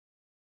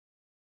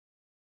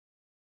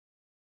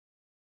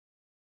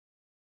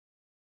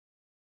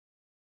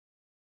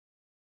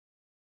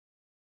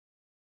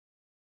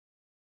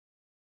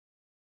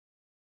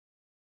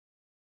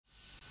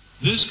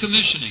This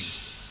commissioning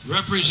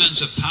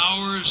represents a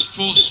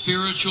powerful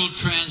spiritual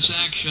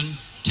transaction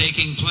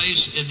taking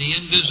place in the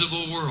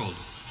invisible world.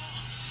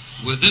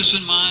 With this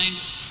in mind,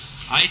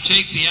 I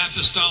take the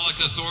apostolic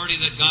authority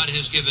that God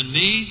has given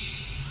me,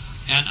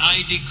 and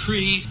I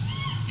decree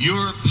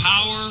your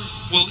power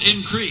will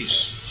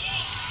increase.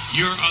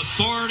 Your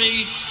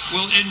authority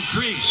will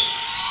increase.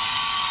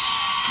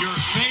 Your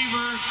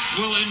favor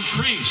will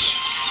increase.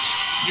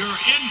 Your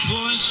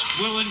influence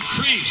will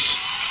increase.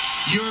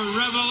 Your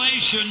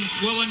revelation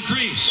will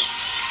increase.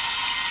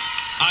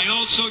 I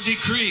also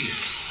decree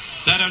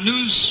that a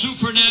new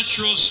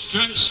supernatural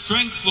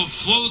strength will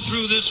flow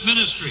through this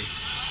ministry.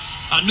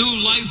 A new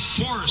life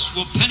force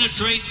will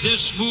penetrate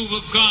this move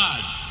of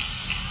God.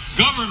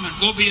 Government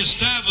will be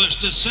established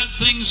to set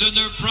things in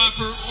their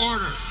proper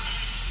order.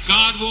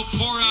 God will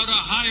pour out a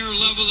higher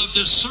level of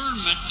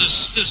discernment to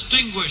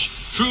distinguish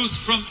truth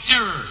from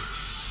error.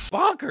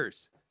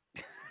 Bonkers.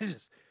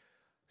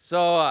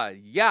 So,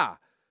 yeah.